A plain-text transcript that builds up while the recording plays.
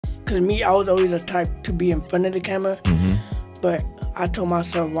Because me, I was always the type to be in front of the camera. But I told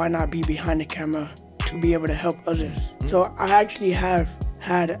myself, why not be behind the camera to be able to help others? So I actually have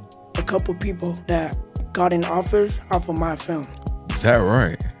had a couple people that got in offers off of my film. Is that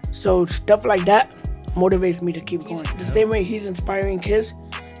right? So stuff like that motivates me to keep going. The same way he's inspiring kids,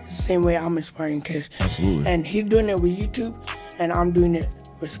 the same way I'm inspiring kids. Absolutely. And he's doing it with YouTube, and I'm doing it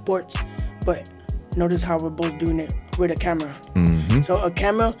with sports. But notice how we're both doing it with a camera. So a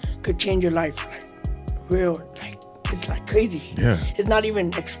camera could change your life, like real, like it's like crazy. Yeah. It's not even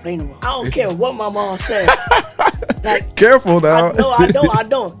explainable. I don't care what my mom said. Like, careful now. No, I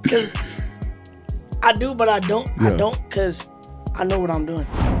don't. Cause I do, but I don't. Yeah. I don't, cause I know what I'm doing.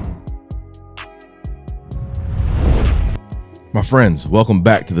 My friends, welcome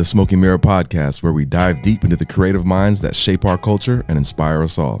back to the Smokey Mirror Podcast, where we dive deep into the creative minds that shape our culture and inspire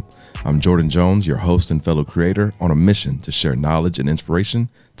us all. I'm Jordan Jones, your host and fellow creator, on a mission to share knowledge and inspiration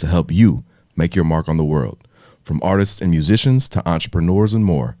to help you make your mark on the world. From artists and musicians to entrepreneurs and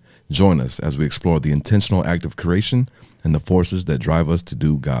more, join us as we explore the intentional act of creation and the forces that drive us to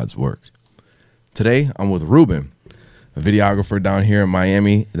do God's work. Today, I'm with Ruben, a videographer down here in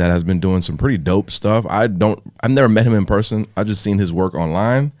Miami that has been doing some pretty dope stuff. I've never met him in person. I've just seen his work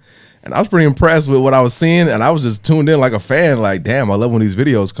online, and I was pretty impressed with what I was seeing, and I was just tuned in like a fan, like, damn, I love when these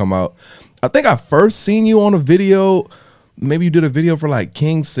videos come out. I think I first seen you on a video, maybe you did a video for like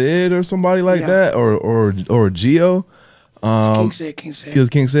King Cid or somebody like that, or Gio. King Cid. It was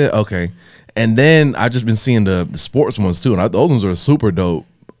King Cid, okay. And then I just been seeing the sports ones too, and those ones are super dope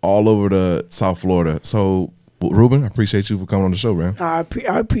all over the South Florida. So, Ruben, I appreciate you for coming on the show, man. I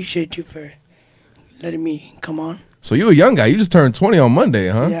appreciate you for letting me come on. So you a young guy. You just turned 20 on Monday,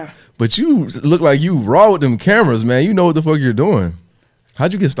 huh? Yeah. But you look like you raw with them cameras, man. You know what the fuck you're doing.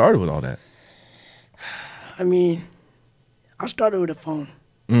 How'd you get started with all that? I mean, I started with a phone.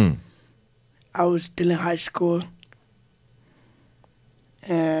 I was still in high school.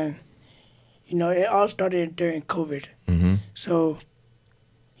 And, you know, it all started during COVID. So,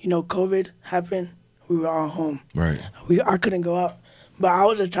 you know, COVID happened. We were all home. Right. I couldn't go out. But I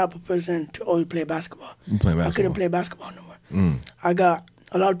was the type of person to always play basketball. You play basketball? I couldn't play basketball no more. I got,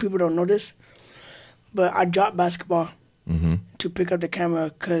 a lot of people don't know this, but I dropped basketball to pick up the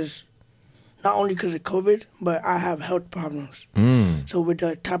camera because, not only because of COVID, but I have health problems. So with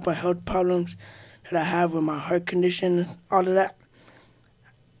the type of health problems that I have with my heart condition, all of that,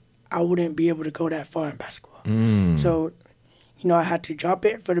 I wouldn't be able to go that far in basketball. So, you know, I had to drop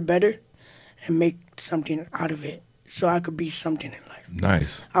it for the better and make something out of it so I could be something in life.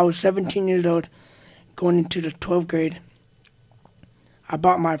 Nice. I was 17 years old, going into the 12th grade. I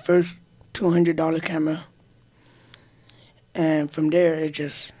bought my first $200 camera. And from there, it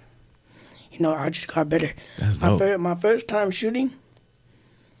just, you know, I just got better. That's dope. My first time shooting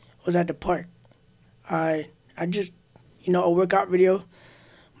was at the park. I just, you know, a workout video.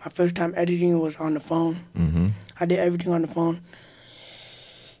 My first time editing was on the phone. I did everything on the phone.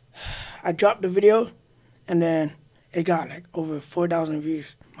 I dropped the video, and then it got like over 4,000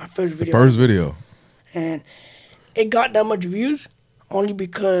 views. My first video. First video. And it got that much views only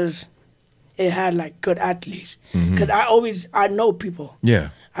because it had like good athletes. Because I know people. Yeah.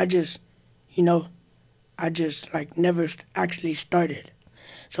 I just, you know, like never actually started.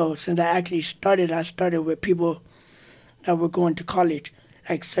 So since I actually started, I started with people that were going to college,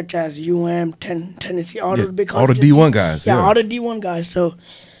 like such as Tennessee, all those big colleges. All the D1 guys. Yeah, all the D1 guys. So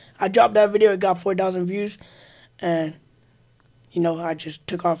I dropped that video, it got 4,000 views, and, you know, I just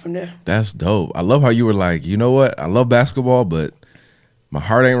took off from there. That's dope. I love how you were like, you know what? I love basketball, but my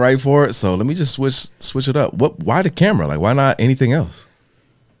heart ain't right for it, so let me just switch it up. Why the camera? Like, why not anything else?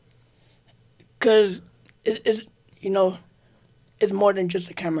 Because it's, you know, it's more than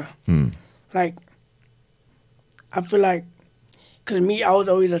just a camera. Like, I feel like, because me, I was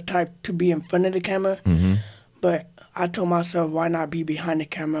always the type to be in front of the camera, but I told myself, why not be behind the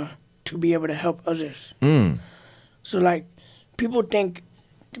camera to be able to help others? So, like, people think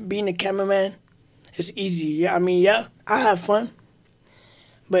being a cameraman is easy. Yeah, I mean, yeah, I have fun,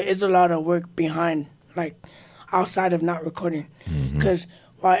 but it's a lot of work behind, like, outside of not recording. Because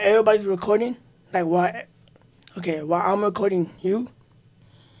while everybody's recording, like, while I'm recording you,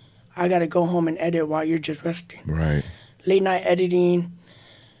 I got to go home and edit while you're just resting. Right. Late night editing,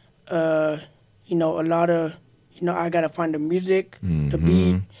 you know, a lot of, you know, I got to find the music, the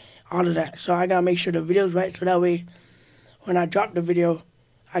beat, all of that. So I got to make sure the video's right so that way when I drop the video,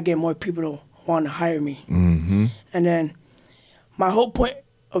 I get more people to want to hire me. And then my whole point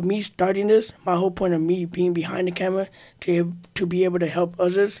of me starting this, my whole point of me being behind the camera to be able to help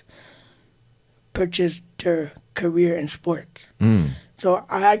others purchase their career in sports. So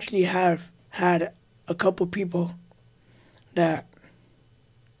I actually have had a couple people that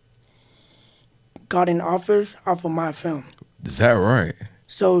got in offers off of my film. Is that right?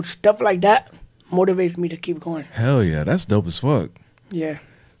 So stuff like that motivates me to keep going. Hell yeah, that's dope as fuck. Yeah.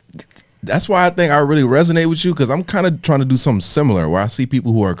 That's why I think I really resonate with you, because I'm kind of trying to do something similar where I see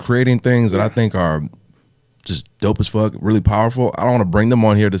people who are creating things that I think are just dope as fuck, really powerful. I don't want to bring them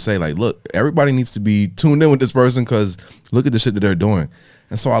on here to say like, look, everybody needs to be tuned in with this person because look at the shit that they're doing.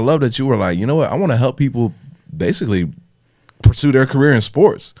 And so I love that you were like, you know what, I want to help people basically pursue their career in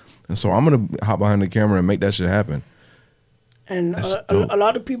sports. And so I'm going to hop behind the camera and make that shit happen. And a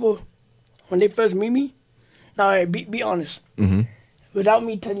lot of people, when they first meet me, now be honest. Mm-hmm. Without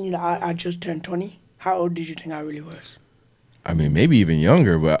me telling you that I just turned 20, how old did you think I really was? I mean, maybe even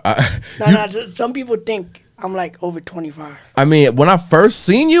younger, but some people think I'm like over 25. I mean, when I first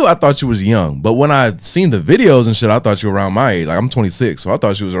seen you, I thought you was young. But when I seen the videos and shit, I thought you were around my age. Like, I'm 26, so I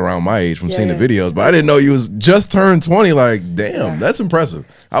thought you was around my age from seeing the videos. But I didn't know you was just turned 20. Like, damn, that's impressive.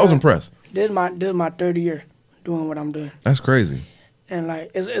 I was impressed. This is my third year doing what I'm doing. That's crazy. And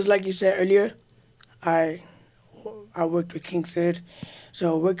like it's like you said earlier, I worked with King Cid,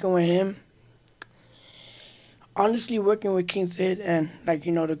 so working with him. Honestly, working with King Cid and like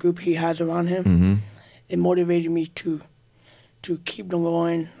the group he has around him, it motivated me to keep them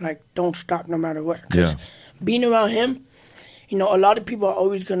going. Like, don't stop no matter what. Cause being around him, a lot of people are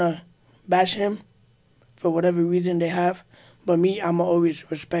always gonna bash him for whatever reason they have, but me, I'ma always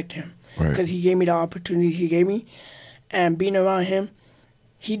respect him because he gave me the opportunity he gave me, and being around him,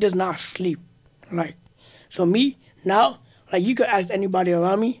 he does not sleep. Like, so me now, like you could ask anybody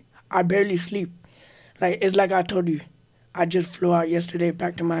around me, I barely sleep. Like, it's like I told you, I just flew out yesterday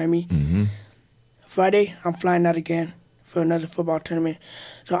back to Miami. Friday, I'm flying out again for another football tournament.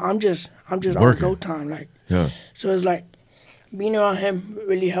 So I'm just on go time. Like, so it's like being around him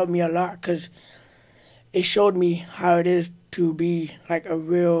really helped me a lot because it showed me how it is to be like a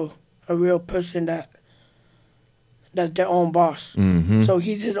real person that's their own boss. So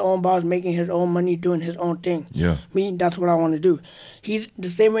he's his own boss, making his own money, doing his own thing. Me, that's what I want to do. He's the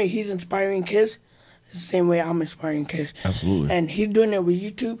same way he's inspiring kids. The same way I'm inspiring kids. Absolutely. And he's doing it with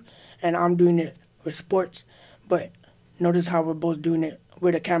YouTube, and I'm doing it with sports. But notice how we're both doing it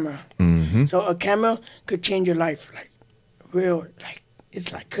with a camera. So a camera could change your life, like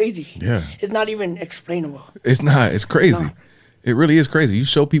it's like crazy. Yeah. It's not even explainable. It's not. It's crazy. It really is crazy. You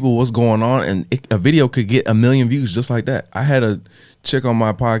show people what's going on, and a video could get 1 million views just like that. I had a chick on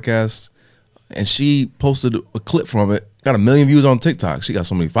my podcast, and she posted a clip from it. Got 1 million views on TikTok. She got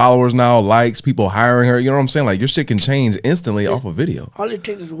so many followers now, likes, people hiring her. You know what I'm saying? Like, your shit can change instantly off a video. All it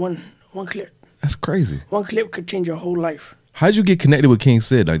takes is one clip. That's crazy. One clip could change your whole life. How'd you get connected with King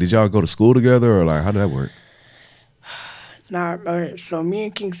Cid? Like, did y'all go to school together, or like, how did that work? Nah, okay. So me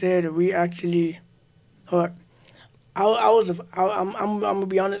and King Cid, we actually, I'm gonna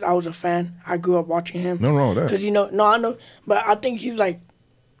be honest. I was a fan. I grew up watching him. Nothing wrong with that. Cause no, I know, but I think he's like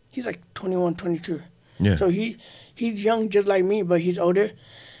 21, 22. Yeah. So he's young just like me, but he's older,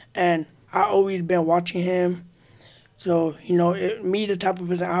 and I always been watching him. So me, the type of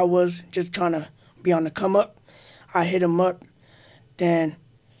person I was, just trying to be on the come up. I hit him up. Then,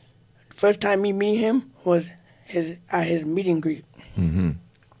 first time me meeting him was at his meet and greet.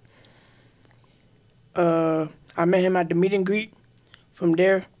 I met him at the meet and greet. From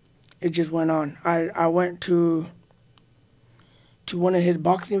there, it just went on. I went to one of his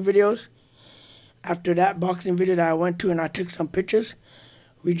boxing videos. After that boxing video that I went to and I took some pictures,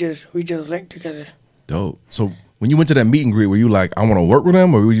 we just linked together. Dope. So when you went to that meet and greet, were you like, I want to work with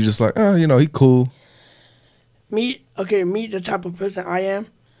him, or were you just like, oh, he cool? Me, the type of person I am,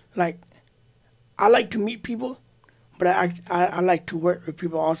 like, I like to meet people, but I like to work with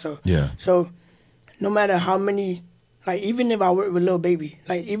people also. Yeah. So no matter how many, like, even if I work with Lil Baby,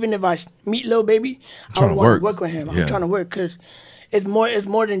 like, even if I meet Lil Baby, I want to work with him. I'm trying to work because it's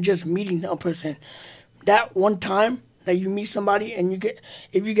more than just meeting a person. That one time that you meet somebody and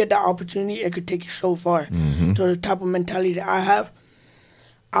if you get that opportunity, it could take you so far. So the type of mentality that I have,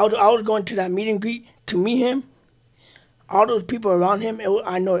 I was going to that meet and greet to meet him. All those people around him,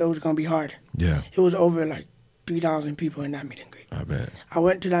 I know it was going to be hard. Yeah. It was over like 3,000 people in that meet and greet. I bet. I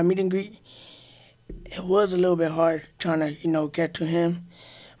went to that meet and greet. It was a little bit hard trying to, get to him,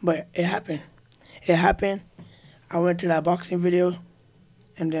 but it happened. I went to that boxing video,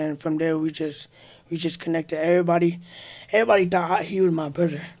 and then from there we just connected. Everybody thought he was my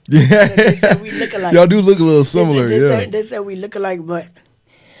brother. Yeah. They said we look alike. Y'all do look a little similar, They said we look alike, but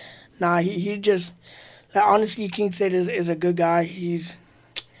nah, he just, like, honestly, King Cid is a good guy.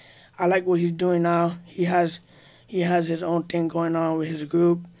 I like what he's doing now. He has he has his own thing going on with his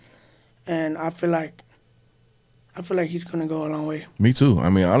group, and I feel like he's gonna go a long way. Me too. I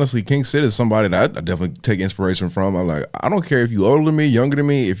mean, honestly, King Cid is somebody that I definitely take inspiration from. I'm like, I don't care if you older than me, younger than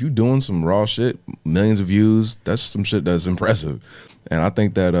me. If you doing some raw shit, millions of views, that's some shit that's impressive. And I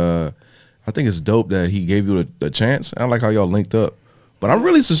think that it's dope that he gave you the chance. I like how y'all linked up. But I'm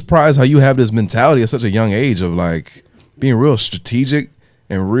really surprised how you have this mentality at such a young age of like being real strategic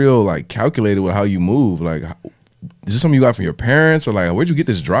and real like calculated with how you move. Like, is this something you got from your parents, or like where'd you get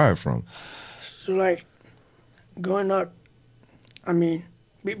this drive from? So like growing up, I mean,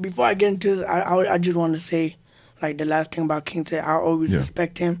 before I get into this, I just want to say like the last thing about King Cid. I always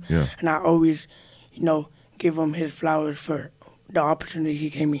respect him, and I always, you know, give him his flowers for the opportunity he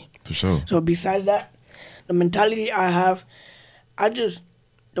gave me. For sure. So besides that, the mentality I have,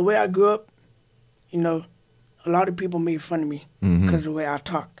 the way I grew up, you know, a lot of people made fun of me because of the way I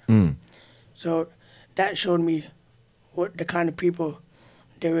talk. So that showed me what the kind of people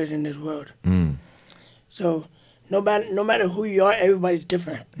there is in this world. So no matter who you are, everybody's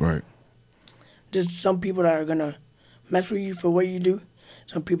different. Right. There's some people that are gonna mess with you for what you do.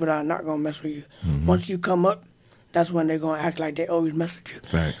 Some people that are not gonna mess with you. Once you come up, that's when they're gonna act like they always mess with you.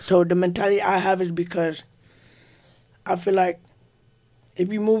 Facts. So the mentality I have is because I feel like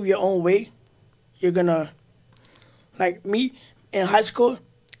if you move your own way, you're gonna, like me, in high school,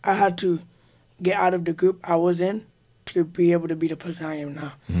 I had to get out of the group I was in to be able to be the person I am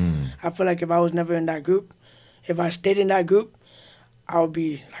now. I feel like if I was never in that group, if I stayed in that group, I'll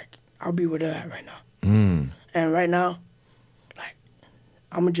be where they're at right now. And right now, like,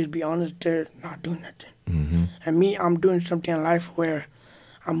 I'm gonna just be honest, they're not doing nothing. And me, I'm doing something in life where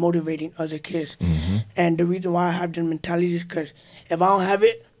I'm motivating other kids. And the reason why I have this mentality is because if I don't have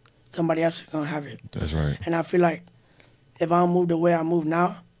it, somebody else is going to have it. That's right. And I feel like if I don't move the way I move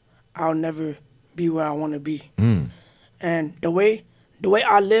now, I'll never be where I want to be. And the way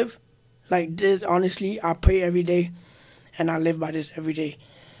I live, like this, honestly, I pray every day, and I live by this every day.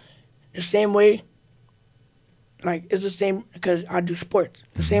 The same way, like, it's the same because I do sports.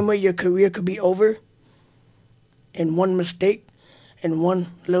 The same way your career could be over in one mistake, in one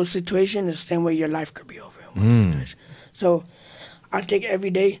little situation, is the same way your life could be over in one situation. So I take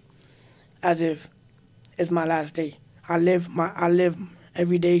every day as if it's my last day. I live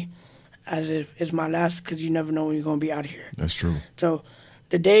every day as if it's my last, because you never know when you're going to be out of here. That's true. So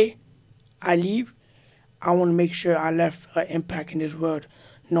the day I leave, I want to make sure I left an impact in this world,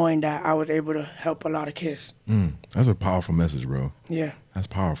 knowing that I was able to help a lot of kids. That's a powerful message, bro. Yeah. That's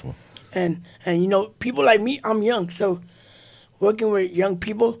powerful. And you know, people like me, I'm young, so working with young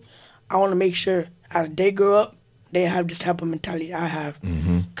people, I want to make sure as they grow up, they have this type of mentality I have,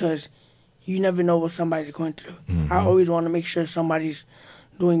 because you never know what somebody's going through. I always want to make sure somebody's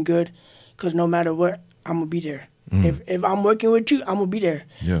doing good, because no matter what, I'm going to be there. If I'm working with you, I'm going to be there.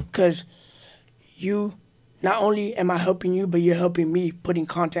 Because you, not only am I helping you, but you're helping me putting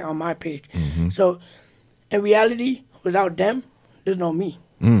content on my page. So in reality, without them, there's no me.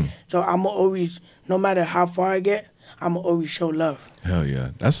 So I'm going to always, no matter how far I get, I'm going to always show love. Hell yeah.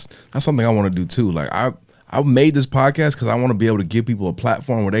 That's something I want to do too. Like I made this podcast because I want to be able to give people a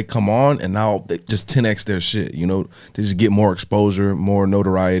platform where they come on and now they just 10x their shit. You know, they just get more exposure, more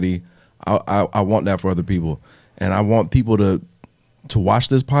notoriety. I want that for other people. And I want people to watch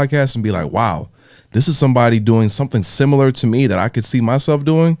this podcast and be like, wow, this is somebody doing something similar to me that I could see myself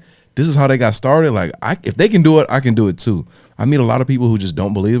doing. This is how they got started. Like, if they can do it, I can do it too. I meet a lot of people who just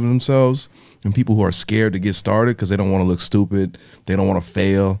don't believe in themselves, and people who are scared to get started because they don't want to look stupid. They don't want to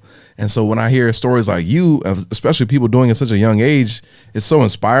fail. And so when I hear stories like you, especially people doing it at such a young age, it's so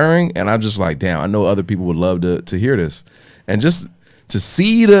inspiring. And I'm just like, damn, I know other people would love to hear this. And just to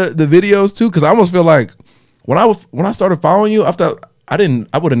see the videos too, because I almost feel like when I started following you, I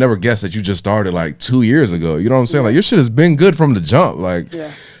would have never guessed that you just started like 2 years ago. You know what I'm saying? Like, your shit has been good from the jump. Like,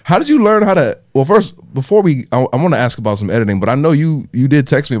 how did you learn how to, well, first, before I want to ask about some editing, but I know you did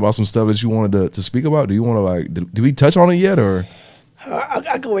text me about some stuff that you wanted to speak about. Do you want to, like, did we touch on it yet, or?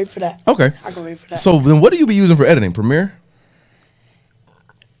 I can wait for that. Okay. I can wait for that. So then what do you be using for editing? Premiere?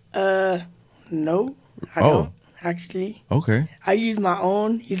 No, I don't, actually. Okay. I use my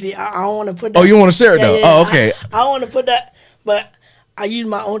own. You see, I don't want to put that. Oh, you want to share it though? Oh, okay. I don't want to put that, but I use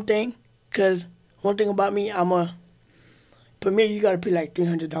my own thing, because one thing about me, Premiere, you got to pay like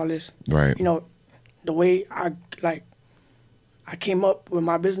 $300. Right. You know, the way I came up with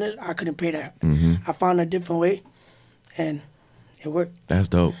my business, I couldn't pay that. I found a different way, and it worked. That's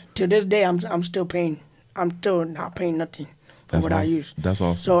dope. To this day, I'm still not paying nothing for what I use. That's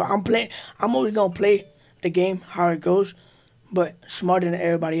awesome. So I'm always gonna play the game how it goes, but smarter than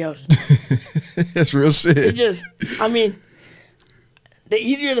everybody else. That's real shit. It just, I mean, the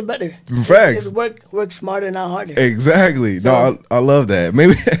easier the better. Facts. It's work smarter, not harder. Exactly. So, no, I love that.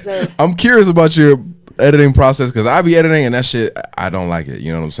 Maybe so, I'm curious about your editing process because I be editing and that shit, I don't like it.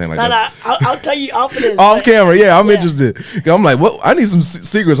 You know what I'm saying? Like, I'll tell you off of this. Off camera, yeah, I'm interested. I'm like, what? I need some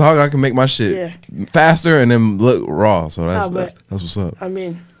secrets how I can make my shit faster and then look raw. So that's what's up. I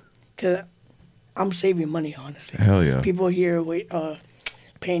mean, cause I'm saving money, honestly. Hell yeah. People here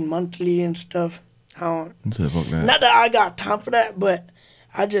paying monthly and stuff. I don't. Fuck that. Not that I got time for that, but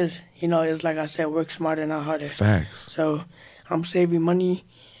I just, it's like I said, work smarter, not harder. Facts. So I'm saving money,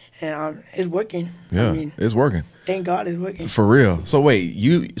 and it's working. Yeah, it's working. Thank God it's working. For real. So wait,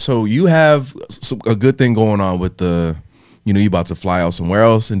 you have a good thing going on with the, you about to fly out somewhere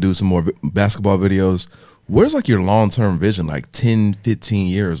else and do some more basketball videos. Where's like your long-term vision, like 10, 15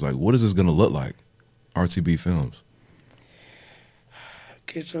 years? Like, what is this going to look like, RTB Films?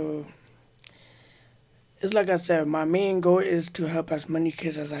 Okay, so it's like I said, my main goal is to help as many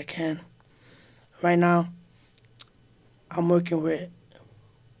kids as I can. Right now, I'm working with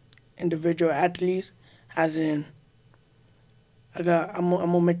individual athletes, as in, I'm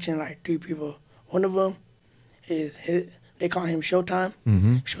gonna mention like 3 people. One of them is they call him Showtime.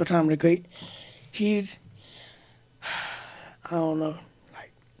 Mm-hmm. Showtime the Great. He's, I don't know,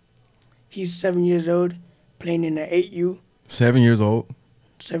 like, he's 7 years old, playing in the 8U. 7 years old?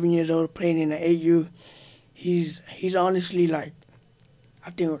 7 years old, playing in the 8U. He's honestly like,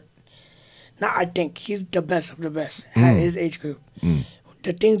 he's the best of the best at his age group.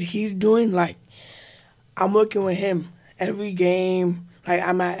 The things he's doing, like, I'm working with him every game. Like,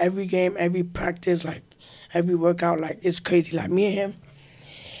 I'm at every game, every practice, like, every workout. Like, it's crazy. Like, me and him,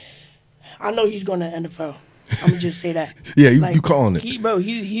 I know he's going to NFL. I'm going to just say that. Yeah, you calling it.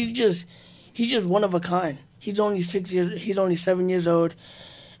 He's just one of a kind. He's only 7 years old.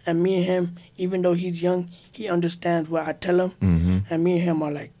 And me and him, even though he's young, he understands what I tell him. Mm-hmm. And me and him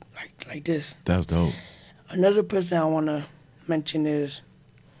are like this. That's dope. Another person I want to mention is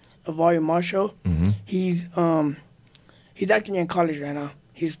Avari Marshall. Mm-hmm. He's actually in college right now.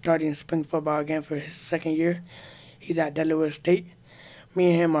 He's starting spring football again for his 2nd year. He's at Delaware State. Me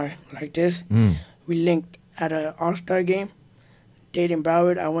and him are like this. We linked at an All-Star game. Dade in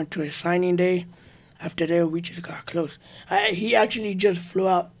Broward. I went to his signing day. After that, we just got close. He actually just flew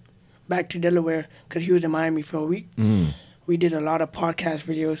out back to Delaware because he was in Miami for a week. We did a lot of podcast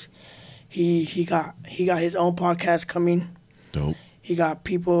videos. He got his own podcast coming. Dope. He got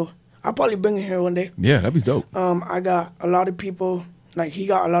people. I'll probably bring him here one day. Yeah, that'd be dope. I got a lot of people. Like, he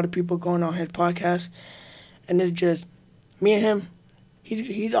got a lot of people going on his podcast, and it's just me and him.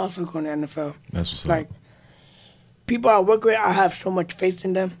 He's also going to NFL. That's what's like, up. People I work with, I have so much faith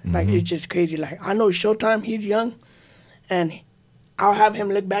in them. Like, it's just crazy. Like, I know Showtime, he's young, and I'll have him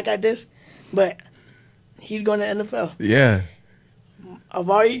look back at this, but he's going to NFL. Yeah.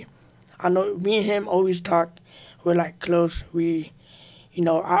 Avari, I know me and him always talk. We're, like, close. I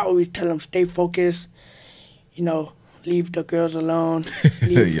always tell him, stay focused, leave the girls alone,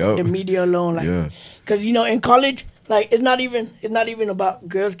 leave the media alone. Like, because, in college, like, it's not even about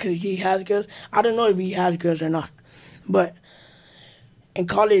girls because he has girls. I don't know if he has girls or not. But in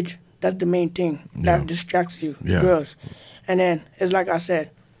college, that's the main thing that distracts you, girls. And then it's like I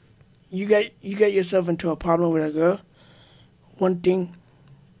said, you get yourself into a problem with a girl.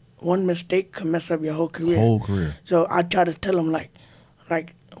 One mistake can mess up your whole career. So I try to tell them like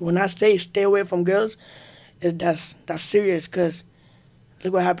when I stay away from girls, that's serious because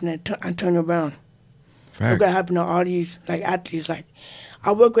look what happened to Antonio Brown. Facts. Look what happened to all these like athletes. Like,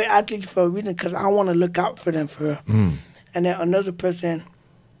 I work with athletes for a reason because I want to look out for them for real. And then another person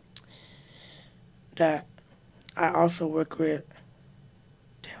that I also work with,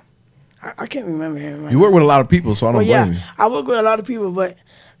 I can't remember him. Right you work with a lot of people, so I don't blame you. I work with a lot of people, but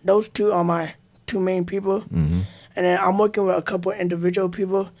those 2 are my 2 main people. And then I'm working with a couple of individual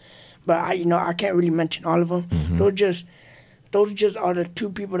people, but I can't really mention all of them. Those just are the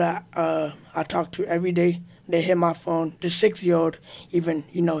 2 people that I talk to every day. They hit my phone. The 6-year-old, even,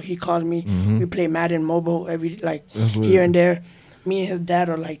 he calls me. We play Madden Mobile here and there. Me and his dad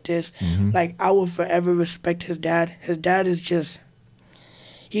are like this. Like, I will forever respect his dad. His dad is just,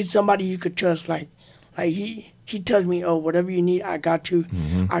 he's somebody you could trust. Like he tells me, oh, whatever you need, I got you.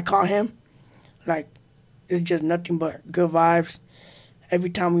 I call him. Like, it's just nothing but good vibes. Every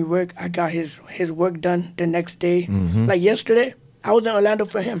time we work, I got his work done the next day. Like yesterday, I was in Orlando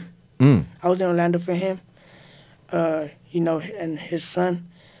for him. And his son,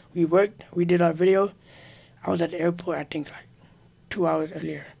 we worked, we did our video. I was at the airport, I think, like 2 hours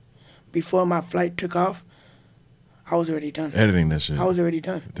earlier. Before my flight took off, I was already done. Editing that shit. I was already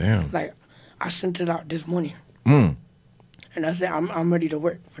done. Damn. Like, I sent it out this morning. Mm. And I said, I'm ready to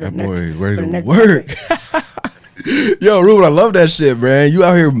work for the That next. boy ready for the to next work. project. Yo, Ruben, I love that shit, man. You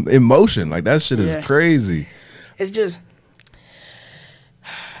out here in motion. Like, that shit is Yeah. crazy. It's just,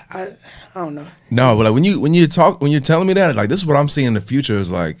 I don't know. No, but like when you're telling me that, like, this is what I'm seeing in the future is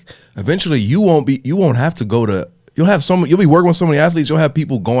like, eventually you won't have to go to, you'll be working with so many athletes, you'll have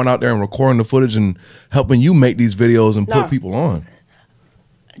people going out there and recording the footage and helping you make these videos and put people on.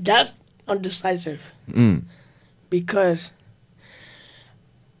 That's undecisive. Mm. Because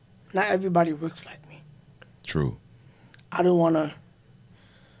not everybody works like me. True. I don't want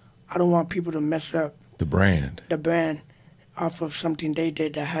people to mess up The brand. off of something they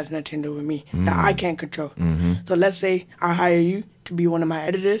did that has nothing to do with me, that I can't control. Mm-hmm. So let's say I hire you to be one of my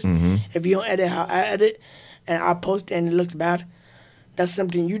editors. Mm-hmm. If you don't edit how I edit and I post it and it looks bad, that's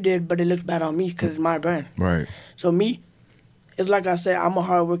something you did, but it looks bad on me because it's my brand. Right. So me, it's like I said, I'm a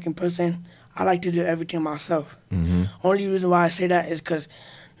hardworking person. I like to do everything myself. Mm-hmm. Only reason why I say that is because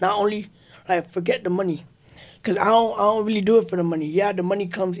not only, like, forget the money. Because I don't really do it for the money. Yeah, the money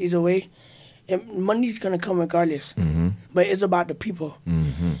comes either way. And money's going to come regardless. Mm-hmm. But it's about the people.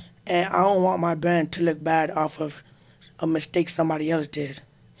 Mm-hmm. And I don't want my brand to look bad off of a mistake somebody else did.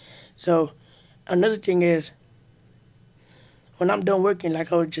 So another thing is, when I'm done working,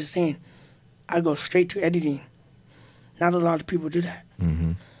 like I was just saying, I go straight to editing. Not a lot of people do that.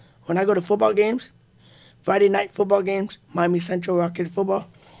 Mm-hmm. When I go to football games, Friday night football games, Miami Central Rockets football,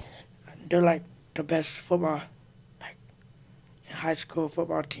 they're like the best football, like, high school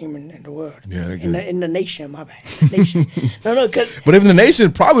football team in the world. Yeah, they're good. In the nation, my bad. Nation. No, cause But even the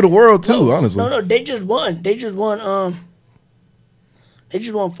nation, probably the world too, honestly. No, they just won. They just won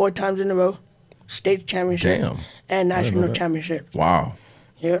 4 times in a row, state championship and national championship. Wow.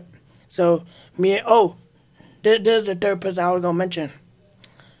 Yep. So there's the third person I was gonna mention.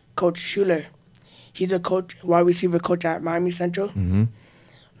 Coach Schuler. He's a wide receiver coach at Miami Central. Mm-hmm.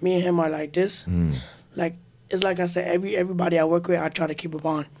 Me and him are like this. Mm. Like, it's like I said, everybody I work with, I try to keep up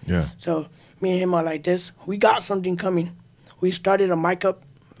on. Yeah. So me and him are like this. We got something coming. We started a mic up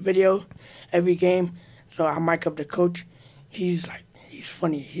video every game. So I mic up the coach. He's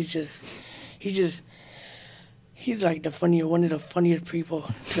funny. He's like one of the funniest people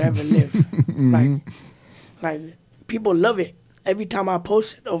to ever live. Like people love it. Every time I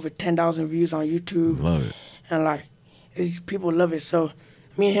post it, over 10,000 views on YouTube. Love it. And people love it. So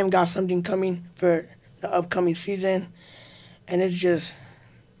me and him got something coming for the upcoming season, and it's just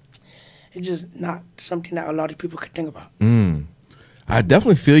not something that a lot of people could think about. I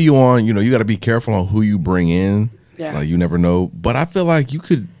definitely feel you on, you got to be careful on who you bring in. Yeah. Like, you never know. But I feel like you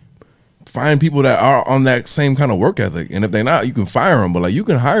could find people that are on that same kind of work ethic. And if they're not, you can fire them. But like, you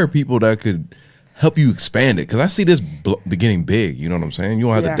can hire people that could help you expand it. Because I see this beginning big. You know what I'm saying? You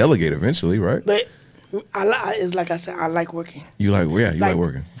don't have to delegate eventually, right? But it's like I said, I like working. You like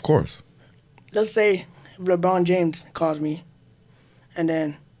working. Of course. Let's say LeBron James calls me, and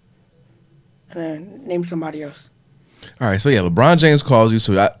then name somebody else. All right, so yeah, LeBron James calls you,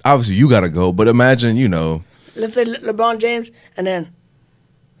 so obviously you got to go. But imagine, Let's say LeBron James, and then,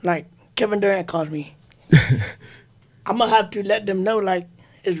 like, Kevin Durant calls me. I'm going to have to let them know, like,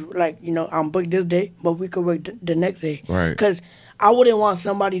 it's like, I'm booked this day, but we could work the next day. Right. Because I wouldn't want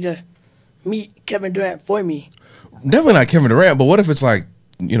somebody to meet Kevin Durant for me. Definitely not Kevin Durant, but what if it's like,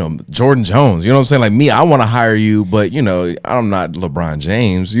 Jordan Jones? You know what I'm saying? Like me, I want to hire you, but I'm not LeBron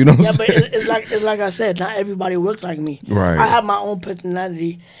James. You know what I'm saying? Yeah, but it's like I said, not everybody works like me. Right. I have my own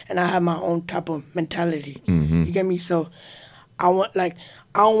personality and I have my own type of mentality. Mm-hmm. You get me? So I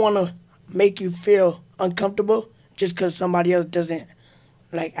don't want to make you feel uncomfortable just because somebody else doesn't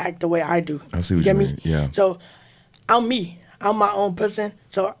act the way I do. I see what you you get mean. me? Yeah. So I'm me. I'm my own person.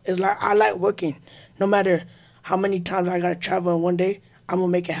 So it's like I like working. No matter how many times I gotta travel in one day, I'm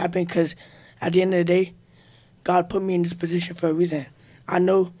gonna make it happen because at the end of the day, God put me in this position for a reason. I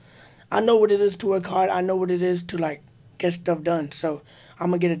know what it is to work hard. I know what it is to get stuff done. So I'm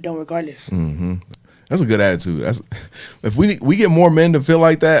gonna get it done regardless. Mm-hmm. That's a good attitude. If we get more men to feel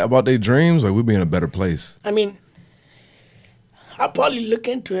like that about their dreams, like, we'd be in a better place. I mean, I'll probably look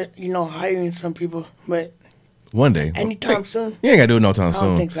into it, hiring some people, but one day. Anytime soon. You ain't got to do it no time soon. I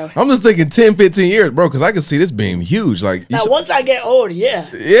don't think so. I'm just thinking 10, 15 years, bro, because I can see this being huge. Like, now, once I get old, yeah.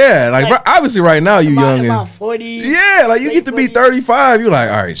 Yeah, obviously right now you young. About 40. Yeah, like you get to be 35, you're like,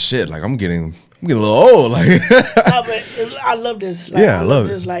 all right, shit, like I'm getting a little old. Like, but I love this. I love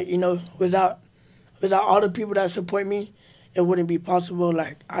this. Without all the people that support me, it wouldn't be possible.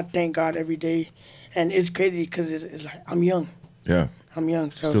 Like, I thank God every day. And it's crazy because it's like, I'm young. Yeah. I'm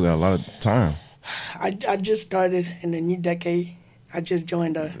young. So still got a lot of time. I just started in the new decade. I just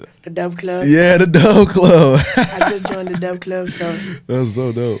joined the Dove Club. Yeah, the Dove Club. I just joined the Dove Club, so That's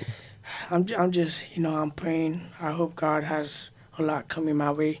so dope. I'm just, I'm praying. I hope God has a lot coming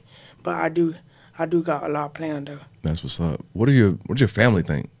my way, but I do got a lot planned though. That's what's up. What do your family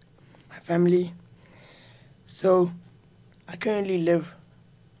think? My family. So, I currently live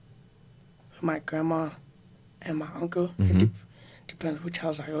with my grandma and my uncle. Mm-hmm. It depends which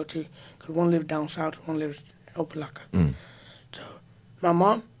house I go to, because one lives down south, one lives in Opelika. Mm. So, my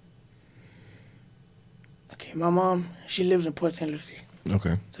mom, she lives in Port St. Lucie.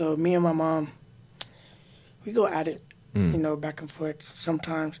 Okay. So, me and my mom, we go at it, Mm. Back and forth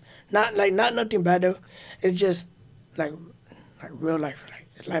sometimes. Not nothing bad though. It's just like real life. Like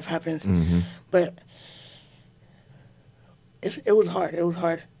life happens. Mm-hmm. But it was hard. It was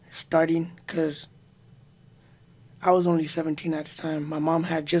hard starting because I was only 17 at the time. My mom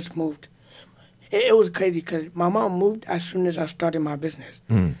had just moved. It was crazy because my mom moved as soon as I started my business.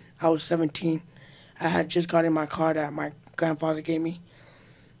 Mm. I was 17. I had just gotten my car that my grandfather gave me.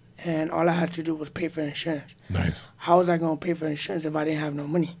 And all I had to do was pay for insurance. Nice. How was I going to pay for insurance if I didn't have no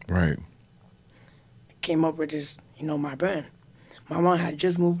money? Right. I came up with this, my brand. My mom had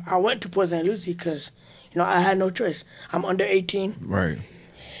just moved. I went to Port St. Lucie because, I had no choice. I'm under 18. Right.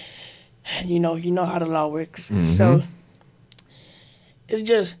 And, you know how the law works. Mm-hmm. So, it's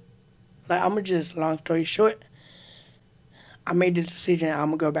just, long story short, I made the decision I'm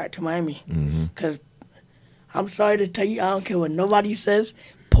going to go back to Miami. Because I'm sorry to tell you, I don't care what nobody says,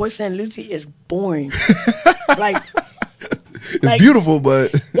 Port St. Lucie is boring. It's beautiful,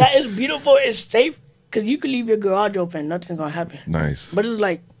 but yeah, it's beautiful. It's safe because you can leave your garage open. Nothing's gonna happen. nice. But it's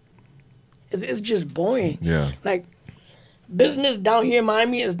just boring. Yeah, Like business down here in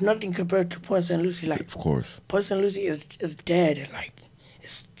Miami is nothing compared to Port St. Lucie. Like of course. Port St. Lucie is dead. Like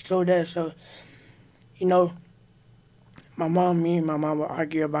it's so dead. So me and my mom would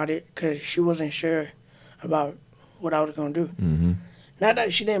argue about it because she wasn't sure about what I was gonna do. Mm-hmm. Not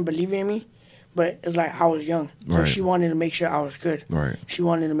that she didn't believe in me, but it's like I was young, so Right. she wanted to make sure I was good. Right. She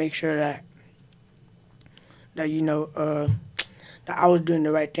wanted to make sure that that I was doing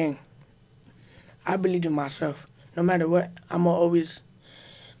the right thing. I believed in myself. No matter what, I'm gonna always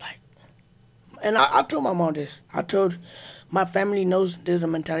and I told my mom this. I told my family knows there's a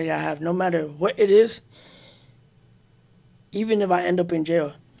mentality I have. No matter what it is, even if I end up in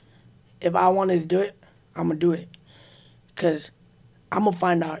jail, if I wanted to do it, I'm gonna do it. Cause I'm gonna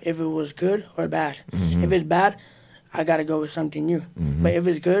find out if it was good or bad. Mm-hmm. If it's bad, I gotta go with something new. Mm-hmm. But if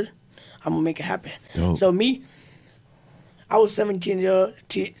it's good, I'm gonna make it happen. Dope. So I was 17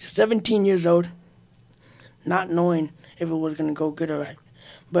 years old, not knowing if it was gonna go good or right.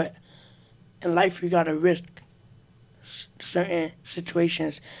 But in life, you gotta risk certain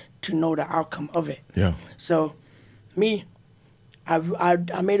situations to know the outcome of it. Yeah. So I made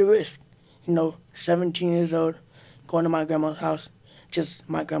a risk. 17 years old, going to my grandma's house, just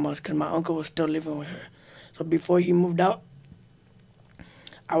my grandma's, because my uncle was still living with her. So before he moved out,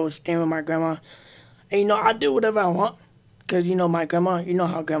 I was staying with my grandma. And, I did whatever I want, because, my grandma, you know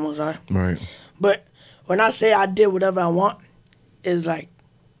how grandmas are. Right. But when I say I did whatever I want, it's like,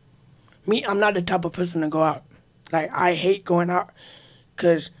 I'm not the type of person to go out. Like, I hate going out,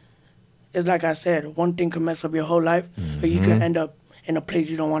 because it's like I said, one thing can mess up your whole life, or you can end up in a place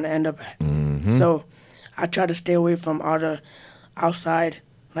you don't want to end up at. Mm-hmm. So I try to stay away from all the outside,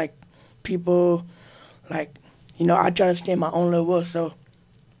 people, I try to stay in my own little world. So,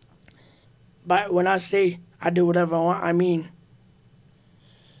 but when I say I do whatever I want, I mean,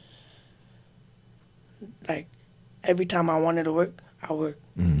 every time I wanted to work, I worked.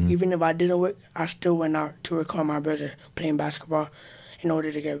 Mm-hmm. Even if I didn't work, I still went out to record my brother playing basketball in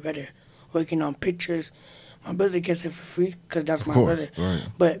order to get better. Working on pictures. My brother gets it for free because that's my brother. Right.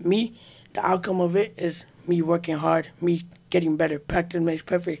 But me, the outcome of it is me working hard, me getting better. Practice makes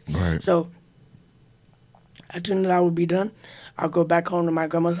perfect. Right. So as soon as I would be done, I'll go back home to my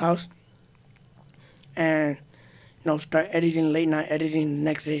grandma's house and, start editing, late night editing, the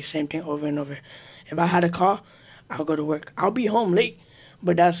next day, same thing over and over. If I had a car, I'll go to work. I'll be home late,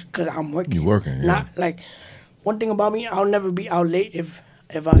 but that's because I'm working. You working, yeah. Not one thing about me, I'll never be out late if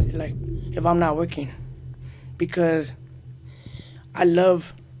I'm not working, because I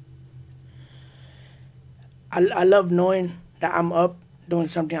love knowing that I'm up doing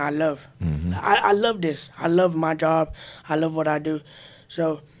something I love. Mm-hmm. I love this. I love my job. I love what I do.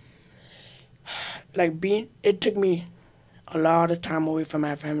 So, it took me a lot of time away from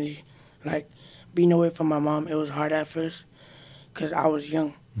my family. Being away from my mom, it was hard at first because I was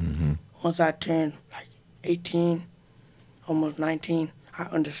young. Mm-hmm. Once I turned 18, almost 19, I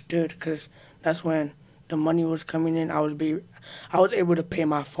understood, because that's when the money was coming in, I was able to pay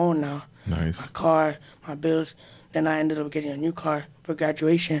my phone now, Nice. my car, my bills. Then I ended up getting a new car for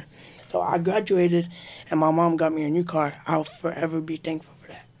graduation. So I graduated, and my mom got me a new car. I'll forever be thankful for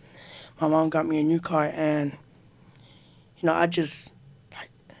that. My mom got me a new car, and I just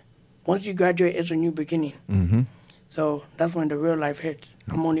once you graduate, it's a new beginning. Mm-hmm. So that's when the real life hits.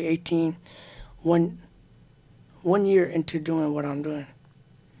 I'm only 18, one year into doing what I'm doing.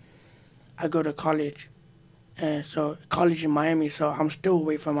 I go to college, and so college in Miami, so I'm still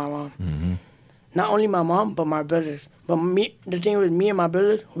away from my mom. Mm-hmm. Not only my mom, but my brothers. But the thing with me and my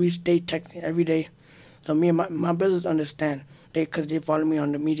brothers, we stay texting every day. So me and my brothers understand, because they follow me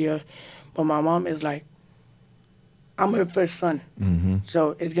on the media. But my mom is like, I'm her first son, Mm-hmm.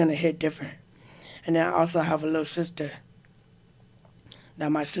 so it's going to hit different. And then I also have a little sister. Now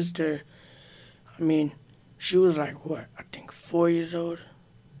my sister, she was like, I think 4 years old,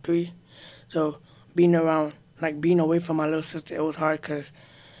 3. So being away from my little sister, it was hard because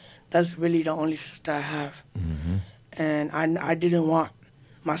that's really the only sister I have. Mm-hmm. And I didn't want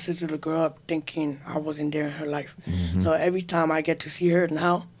my sister to grow up thinking I wasn't there in her life. Mm-hmm. So every time I get to see her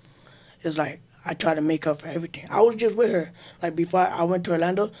now, it's like I try to make up for everything. I was just with her. Like before I went to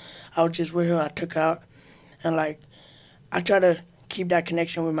Orlando, I was just with her. I took her out. And I try to keep that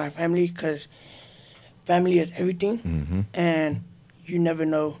connection with my family because family is everything. Mm-hmm. And you never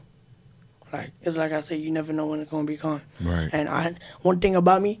know. It's like I said, you never know when it's going to be gone. Right. And one thing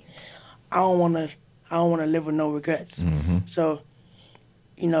about me, I don't want to live with no regrets. Mm-hmm. So,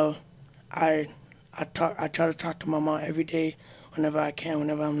 I try to talk to my mom every day whenever I can,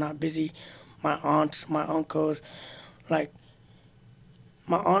 whenever I'm not busy. My aunts, my uncles, my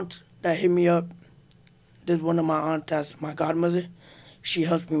aunt that hit me up, there's one of my aunts that's my godmother. She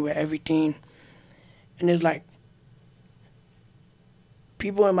helps me with everything. And it's like,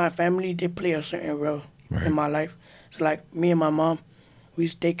 people in my family, they play a certain role in my life. So me and my mom, we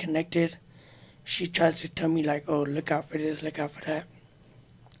stay connected. She tries to tell me oh, look out for this, look out for that.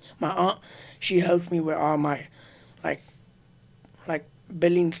 My aunt, she helps me with all my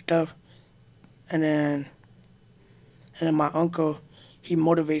billing stuff. And then my uncle, he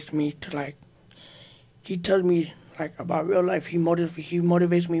motivates me to he tells me about real life. He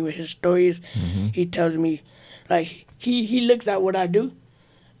motivates me with his stories. Mm-hmm. He tells me he looks at what I do,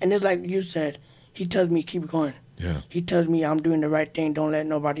 and it's like you said, he tells me keep going. Yeah. He tells me I'm doing the right thing. Don't let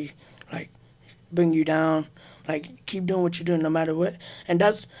nobody bring you down. Keep doing what you're doing no matter what. And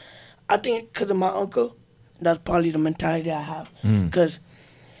I think because of my uncle, that's probably the mentality I have. Because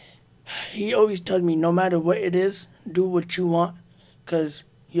he always tells me no matter what it is, do what you want because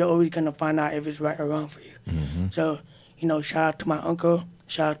you're always going to find out if it's right or wrong for you. Mm-hmm. So, shout out to my uncle,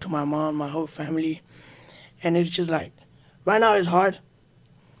 shout out to my mom, my whole family. And it's just right now it's hard.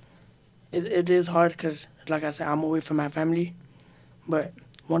 It is hard because, like I said, I'm away from my family. But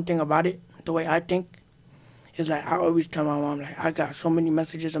one thing about it, the way I think, is I always tell my mom, I got so many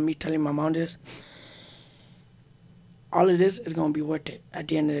messages of me telling my mom this. All of this is going to be worth it at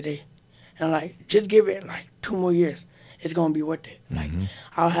the end of the day. And just give it 2 more years. It's going to be worth it. Mm-hmm.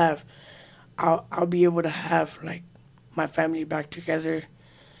 I'll be able to have my family back together.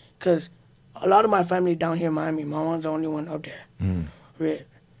 Because a lot of my family down here in Miami, my mom's the only one up there with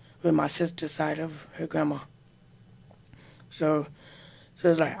my sister's side of her grandma. So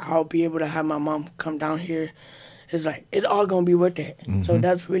it's I'll be able to have my mom come down here. It's it's all going to be worth it. Mm-hmm. So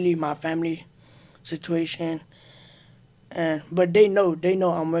that's really my family situation. But they know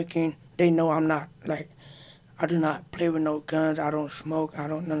I'm working. They know I'm not I do not play with no guns. I don't smoke. I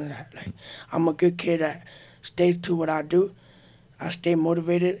don't none of that. I'm a good kid that stays to what I do. I stay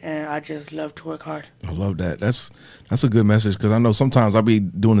motivated, and I just love to work hard. I love that. That's a good message because I know sometimes I'll be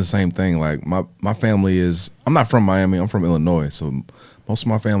doing the same thing. My family is, I'm not from Miami. I'm from Illinois. So most of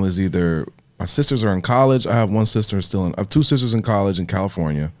my family is either, my sisters are in college. I have one sister I have 2 sisters in college in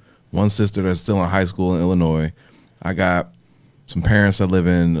California. One sister that's still in high school in Illinois. I got some parents that live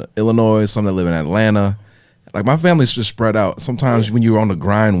in Illinois, some that live in Atlanta. My family's just spread out. Sometimes when you're on the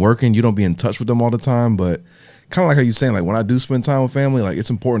grind working, you don't be in touch with them all the time. But kind of like how you're saying, when I do spend time with family, it's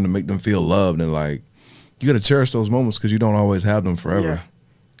important to make them feel loved. And you got to cherish those moments because you don't always have them forever. Yeah.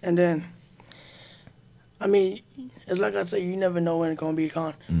 And then, it's like I said, you never know when it's going to be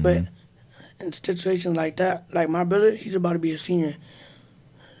gone. Mm-hmm. But in situations like that, my brother, he's about to be a senior.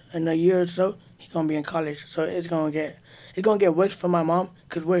 In a year or so, he's going to be in college. So it's going to get worse for my mom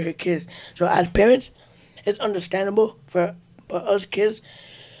because we're her kids. So as parents, it's understandable for us kids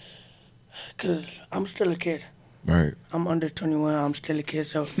because I'm still a kid. Right. I'm under 21. I'm still a kid.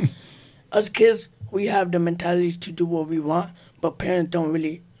 So us kids, we have the mentality to do what we want, but parents don't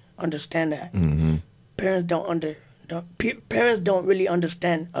really understand that. Mm-hmm. parents parents don't really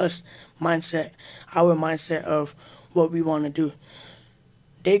understand us mindset, our mindset of what we want to do.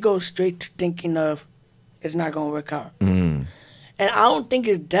 They go straight to thinking of it's not gonna work out. And I don't think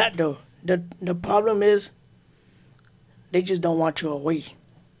it's that though. The problem is they just don't want you away.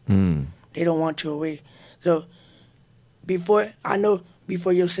 They don't want you away. So before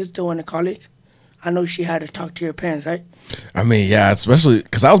your sister went to college, I know she had to talk to your parents, right? I mean, yeah, especially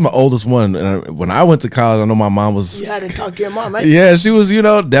because I was my oldest one. And when I went to college, I know my mom was... You had to talk to your mom, right? Yeah, she was,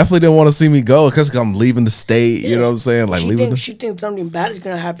 definitely didn't want to see me go because I'm leaving the state, you know what I'm saying? Like she thinks something bad is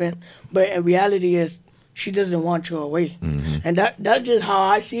going to happen, but in reality is she doesn't want you away. And that's just how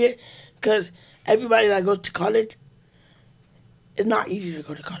I see it, because everybody that goes to college, it's not easy to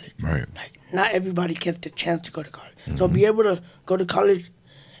go to college. Right. Like, not everybody gets the chance to go to college. So be able to go to college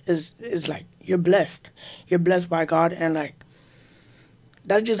is like, you're blessed. You're blessed by God, and like,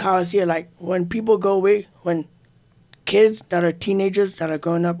 that's just how I see it. Like, when people go away, when kids that are teenagers that are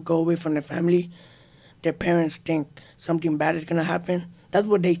growing up go away from their family, their parents think something bad is gonna happen. That's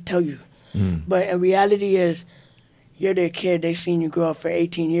what they tell you. But in reality is, you're their kid, they've seen you grow up for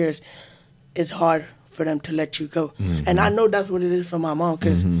 18 years. It's hard for them to let you go. And I know that's what it is for my mom,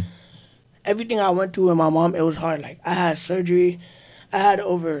 because everything I went through with my mom, it was hard. Like, I had surgery.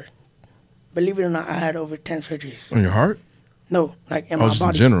 Believe it or not, I had over 10 surgeries. On your heart? No, like in my just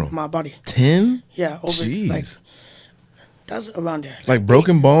body. in general? My body. 10? Yeah, over. Jeez. Like, that's around there. Like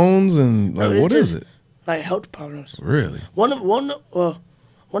broken bones and like, what is it? Like health problems. Really? One of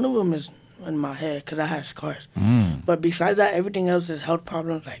them is in my head because I had scars. But besides that, everything else is health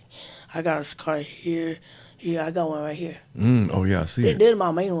problems. Like, I got a scar here. I got one right here. Oh yeah, I see it. This is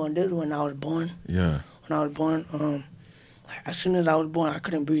my main one. This is when I was born. Yeah. When I was born, as soon as I was born, I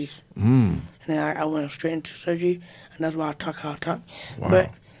couldn't breathe. And then I went straight into surgery, and that's why I talk how I talk. Wow.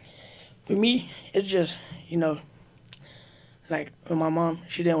 But with me, it's just, like with my mom,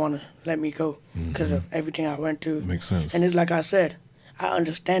 she didn't want to let me go because of everything I went through. Makes sense. And it's like I said, I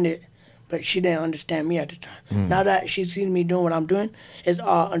understand it, but she didn't understand me at the time. Now that she sees me doing what I'm doing, it's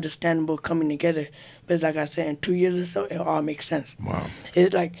all understandable coming together. But it's like I said, in 2 years or so, it all makes sense. Wow.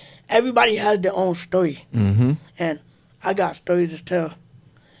 It's like everybody has their own story. And I got stories to tell.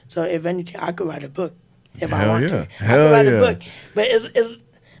 So if anything, I could write a book if I want to. I could write a book. But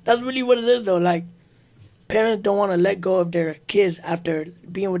that's really what it is, though. Like, parents don't want to let go of their kids after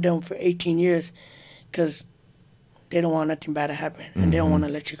being with them for 18 years because they don't want nothing bad to happen. And they don't want to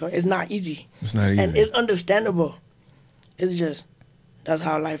let you go. It's not easy. It's not easy. And it's understandable. It's just, that's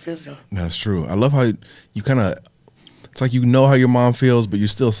how life is, though. That's true. I love how you kind of, it's like you know how your mom feels, but you're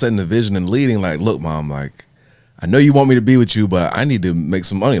still setting the vision and leading. Like, look, Mom, like, I know you want me to be with you, but I need to make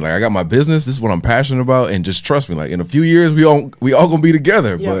some money. Like, I got my business. This is what I'm passionate about, and just trust me. Like, in a few years, we all gonna be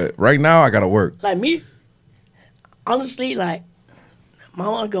together. Yeah. But right now, I gotta work. Like me, honestly, like, my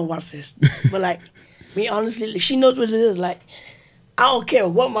mom's gonna watch this, but like, me honestly, she knows what it is. Like, I don't care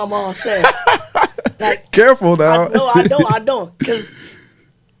what my mom says. Like, careful now. I don't, cause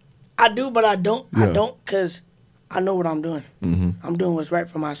I do, but I don't. Yeah. I don't, cause I know what I'm doing. I'm doing what's right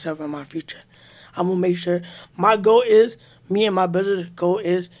for myself and my future. I'm gonna make sure. My goal is, me and my brother's goal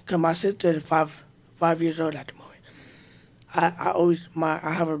is, cause my sister is five years old at the moment.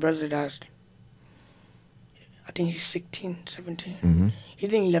 I have a brother that's, I think he's 16, 17.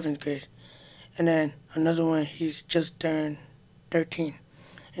 He's in 11th grade. And then another one, he's just turned 13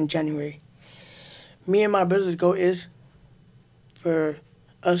 in January. Me and my brother's goal is for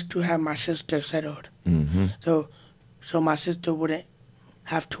us to have my sister settled. So my sister wouldn't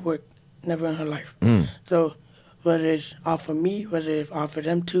have to work never in her life. So whether it's all for me, whether it's all for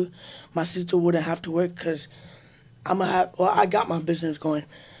them too, my sister wouldn't have to work because I got my business going.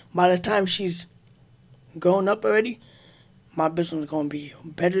 By the time she's grown up already, my business is going to be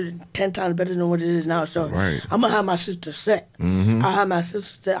 10 times better than what it is now. So right. I'm going to have my sister set. I have my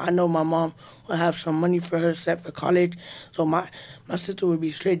sister set. I know my mom will have some money for her set for college. So my sister will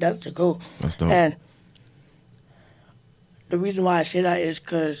be straight. That's the goal. That's dope. And the reason why I say that is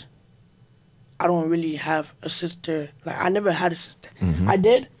because I don't really have a sister. Like, I never had a sister. I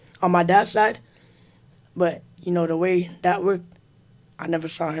did on my dad's side, but, the way that worked, I never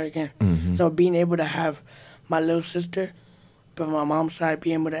saw her again. So being able to have my little sister, but my mom's side,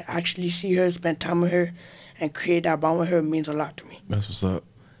 being able to actually see her, spend time with her, and create that bond with her means a lot to me. That's what's up.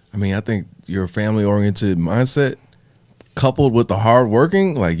 I mean, I think your family-oriented mindset, coupled with the hard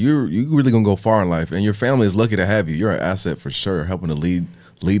working, like, you really gonna go far in life, and your family is lucky to have you. You're an asset for sure, helping to lead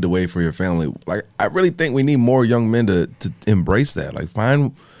the way for your family. Like, I really think we need more young men to embrace that. Like,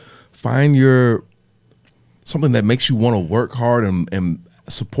 find your something that makes you want to work hard and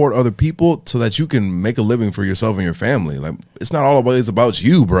support other people so that you can make a living for yourself and your family. Like, it's not always about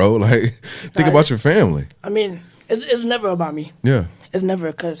you, bro. Like, think about your family. I mean, it's never about me. Yeah. It's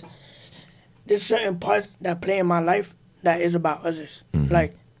never, because there's certain parts that play in my life that is about others.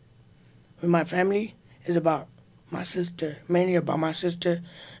 Like, with my family, it's about my sister, mainly about my sister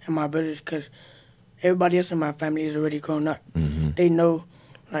and my brothers, because everybody else in my family is already grown up. They know,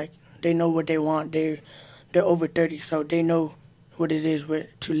 like, they know what they want. They're over 30, so they know what it is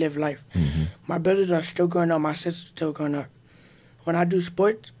to live life. My brothers are still growing up. My sister's still growing up. When I do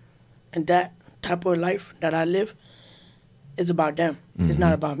sports and that type of life that I live, it's about them. It's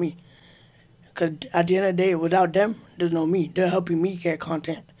not about me. Because at the end of the day, without them, there's no me. They're helping me get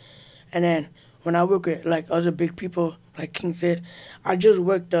content. And then when I work with like other big people, like King Cid, I just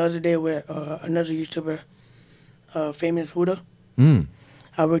worked the other day with another YouTuber, famous Huda.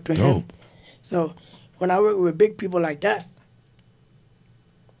 I worked with him. So when I work with big people like that,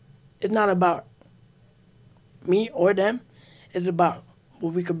 it's not about me or them. It's about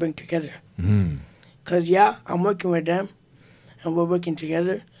what we could bring together. Because, yeah, I'm working with them, and we're working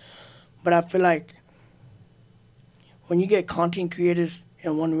together. But I feel like when you get content creators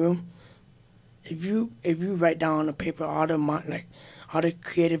in one room, if you write down on the paper all the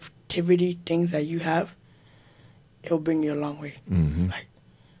creativity things that you have, it'll bring you a long way.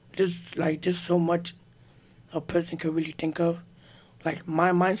 There's so much a person could really think of. Like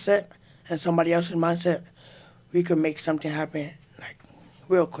my mindset and somebody else's mindset, we could make something happen like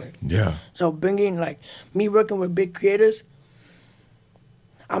real quick. Yeah. So bringing like me working with big creators,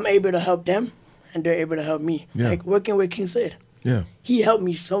 I'm able to help them and they're able to help me. Yeah. Like working with King Cid. Yeah. He helped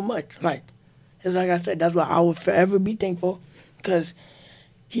me so much. Like, it's like I said, that's why I will forever be thankful, because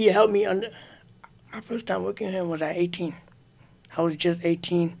he helped me my first time working with him was at 18. I was just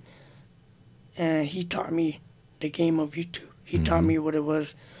 18, and he taught me the game of YouTube. He taught me what it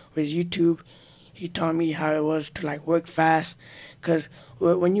was with YouTube. He taught me how it was to like work fast, because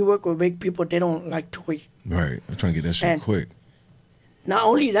when you work with big people, they don't like to wait. Right. I'm trying to get that shit quick. Not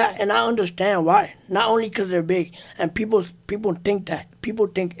only that, and I understand why. Not only because they're big, and people think that. People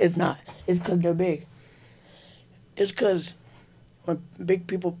think it's not. It's because they're big. It's because when big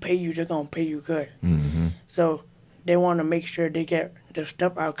people pay you, they're going to pay you good. So they want to make sure they get their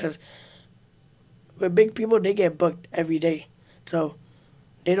stuff out, because with big people, they get booked every day. So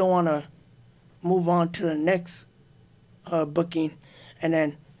they don't want to move on to the next booking, and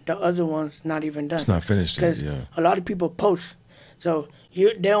then the other one's not even done. It's not finished yet, yeah. Because a lot of people post. So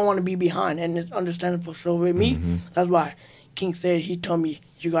they don't want to be behind, and it's understandable. So with me, that's why King said, he told me,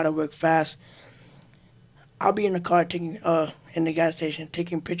 you got to work fast. I'll be in the car in the gas station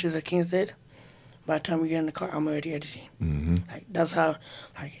taking pictures of King Cid. By the time we get in the car, I'm already editing. Like, that's how,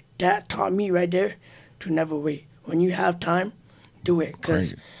 like, that taught me right there to never wait. When you have time, do it,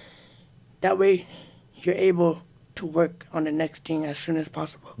 because that way you're able to work on the next thing as soon as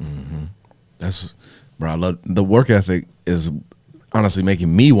possible. That's, bro, I love the work ethic is honestly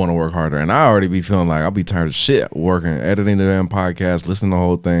making me want to work harder, and I already be feeling like I'll be tired of shit working, editing the damn podcast, listening to the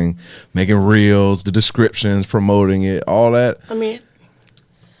whole thing, making reels, the descriptions, promoting it, all that. I mean,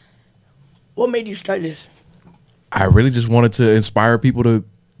 what made you start this? I really just wanted to inspire people to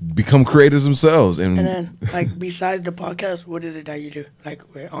become creators themselves. And then, like, besides the podcast, what is it that you do? Like,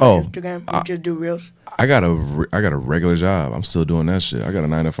 on Instagram, you just do reels? I got a regular job. I'm still doing that shit. I got a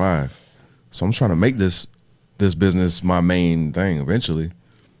 9 to 5. So I'm trying to make this business my main thing eventually.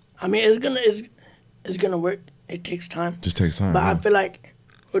 I mean, it's gonna work. It takes time. Just takes time. But I feel like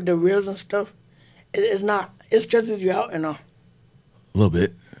with the reels and stuff, it stresses you out and all. A little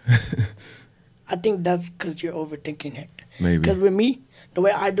bit. I think that's because you're overthinking it. Maybe. Because with me, the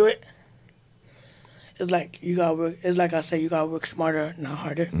way I do it, it's like you gotta work. It's like I said, you gotta work smarter, not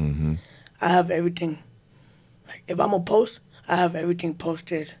harder. I have everything. Like, if I'm gonna post, I have everything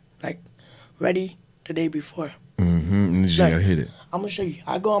posted, like, ready the day before. And you like, gotta hit it. I'm gonna show you.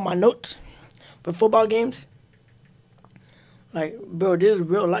 I go on my notes for football games. Like, bro, this is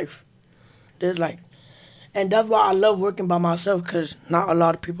real life. There's like, and that's why I love working by myself, because not a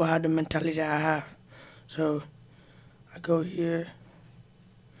lot of people have the mentality that I have. So I go here.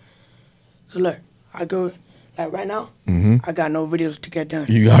 So look, I go, like right now, I got no videos to get done.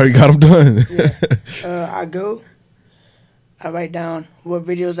 You already got them done. I write down what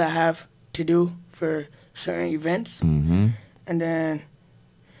videos I have to do for certain events. And then,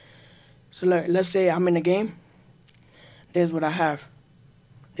 so look, let's say I'm in a game. There's what I have.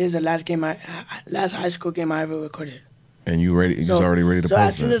 This is the last high school game I ever recorded. And you ready? You're already ready to post. So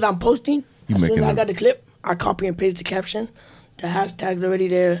as soon as I'm posting, as soon as I got the clip, clip, I copy and paste the caption. The hashtag's already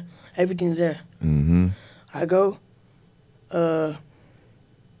there. Everything's there. I go,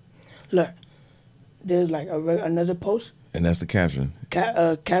 Look, there's like another post. And that's the caption.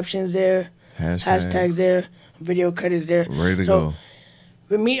 Captions there, hashtags there, video credits there. Ready to go.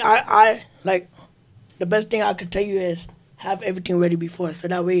 With me, I like, the best thing I could tell you is have everything ready before, so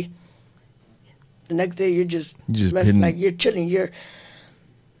that way the next day you're just like you're chilling, you're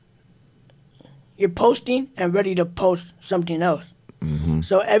posting and ready to post something else. Mm-hmm.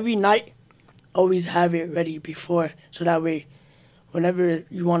 So every night, always have it ready before, so that way whenever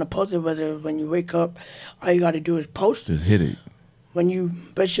you want to post it, whether when you wake up, all you got to do is post. Just hit it. When you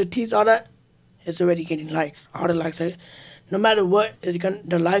brush your teeth, all that, it's already getting likes. All the likes are, no matter what,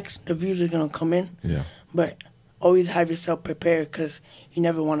 the likes, the views are going to come in. Yeah. But always have yourself prepared, because you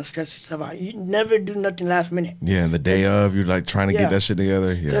never want to stress yourself out. You never do nothing last minute. Yeah, and the day of, you're like trying to get that shit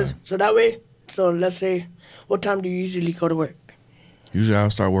together. Yeah. So that way, so let's say, what time do you usually go to work? Usually I'll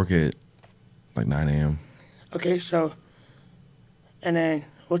start work at like 9 a.m. Okay, so, and then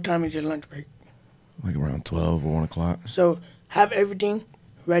what time is your lunch break? Like around 12 or 1 o'clock. So have everything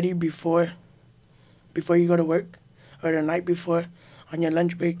ready before you go to work, or the night before. On your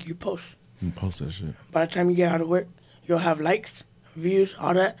lunch break, you post. You post that shit. By the time you get out of work, you'll have likes, views,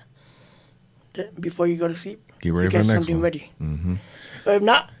 all that. Before you go to sleep, Get ready you for get the next something one. ready. Mm-hmm. Or if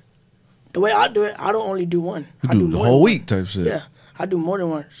not, the way I do it, I don't only do one. I do the more whole than week type shit. Yeah, I do more than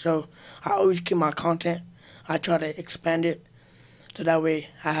one. So I always keep my content. I try to expand it, so that way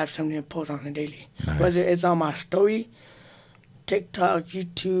I have something to post on the daily. Nice. Whether it's on my story, TikTok,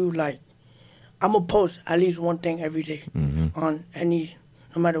 YouTube, like, I'm going to post at least one thing every day on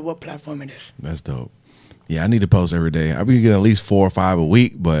no matter what platform it is. That's dope. Yeah, I need to post every day. I be getting at least 4 or 5 a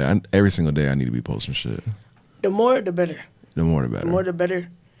week, but every single day I need to be posting shit. The more, the better. The more, the better. The more, the better.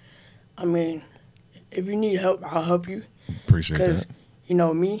 I mean, if you need help, I'll help you. Appreciate that. Because, you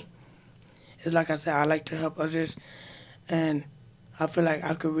know, me, it's like I said, I like to help others. And I feel like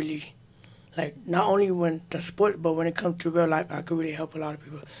I could really, like, not only when the sport, but when it comes to real life, I could really help a lot of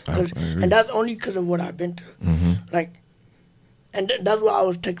people. And that's only because of what I've been through. Mm-hmm. Like, and that's what I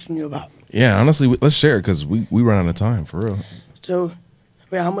was texting you about. Yeah, honestly, let's share it, because we run out of time, for real. So,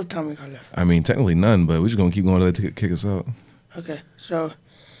 wait, how much time we got left? I mean, technically none, but we're just going to keep going until they kick us out. Okay, so,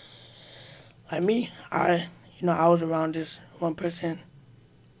 like me, I was around this one person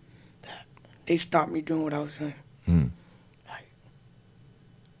that they stopped me doing what I was doing. Like,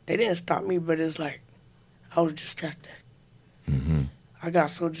 they didn't stop me, but it's like I was distracted. Mm-hmm. I got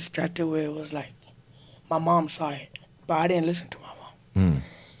so distracted where it was like my mom saw it, but I didn't listen to my mom.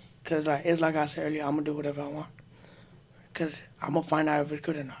 Because like, it's like I said earlier, I'm going to do whatever I want. Because I'm going to find out if it's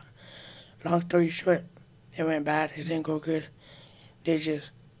good or not. Long story short, it went bad. It didn't go good.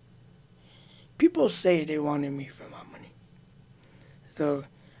 People say they wanted me for my money. So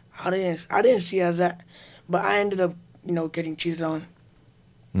I didn't see it as that. But I ended up, getting cheated on.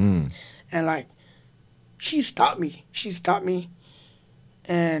 And like, she stopped me.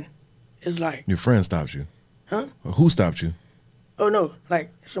 And it's like... Your friend stopped you? Huh? Or who stopped you? Oh no,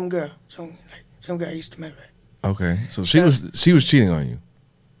 like some girl I used to meet with. Okay, so she was cheating on you.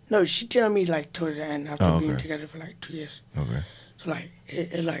 No, she cheated on me like towards the end after being together for like 2 years. Okay. So like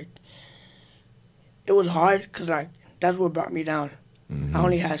it was hard, because like that's what brought me down. I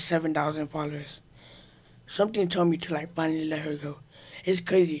only had 7,000 followers. Something told me to like finally let her go. It's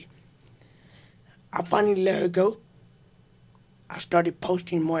crazy. I finally let her go. I started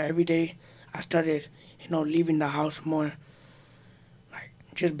posting more every day. I started, leaving the house more.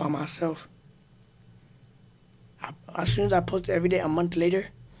 Just by myself. As soon as I posted every day, a month later,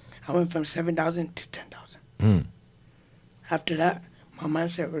 I went from 7,000 to 10,000. After that, my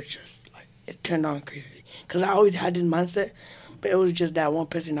mindset was just like, it turned on crazy. Because I always had this mindset, but it was just that one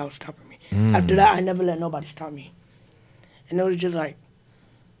person that was stopping me. After that, I never let nobody stop me. And it was just like,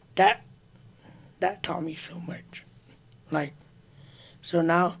 that taught me so much. Like, so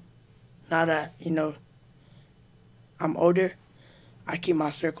now that, I'm older, I keep my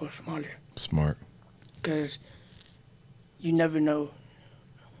circle smaller. Smart. Because you never know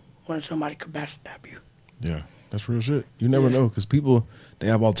when somebody could backstab you. Yeah, that's real shit. You never know, because people, they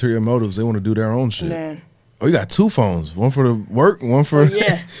have ulterior motives. They want to do their own shit. Man. Oh, you got 2 phones. One for the work, one for...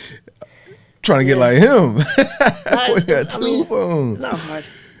 yeah. Trying to get like him. We got 2 phones. It's not hard.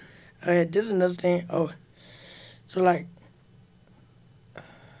 Okay, this is another thing. So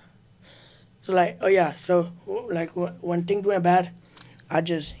when things went bad, I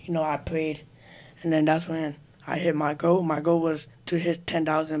just, I prayed, and then that's when I hit my goal. My goal was to hit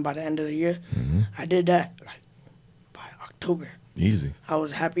 10,000 by the end of the year. I did that like by October. Easy. I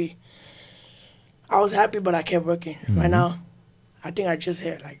was happy, but I kept working. Right now, I think I just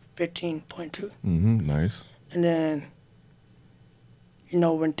hit like 15.2. Nice. And then,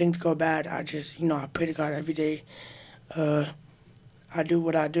 when things go bad, I just, I pray to God every day. I do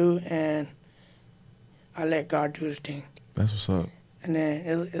what I do, and I let God do his thing. That's what's up. And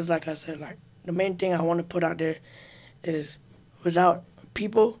then it's like I said, like, the main thing I want to put out there is without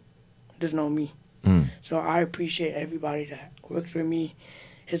people, there's no me. So I appreciate everybody that works with me,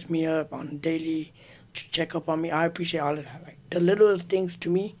 hits me up on daily, check up on me. I appreciate all of that. Like, the littlest things to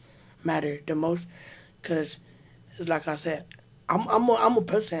me matter the most, because it's like I said, I'm a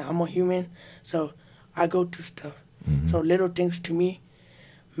person, I'm a human, so I go through stuff. So little things to me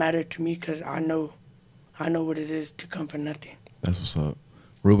matter to me, because I know what it is to come for nothing. That's what's up.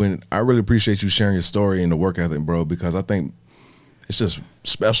 Ruben, I really appreciate you sharing your story and the work ethic, bro, because I think it's just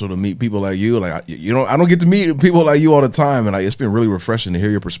special to meet people like you. Like, I don't get to meet people like you all the time, and it's been really refreshing to hear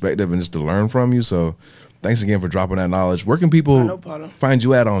your perspective and just to learn from you. So thanks again for dropping that knowledge. Where can people find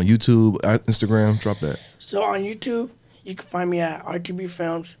you at on YouTube, Instagram? Drop that. So on YouTube, you can find me at RTB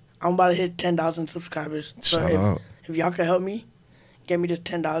Films. I'm about to hit 10,000 subscribers. Shout out. If y'all can help me, get me to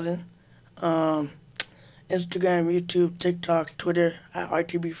 10,000. Instagram, YouTube, TikTok, Twitter, at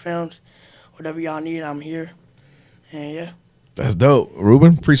RTB Films. Whatever y'all need, I'm here. And yeah. That's dope.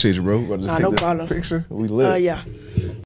 Ruben, appreciate you, bro. We're gonna just take no this problem. picture. We lit. Yeah.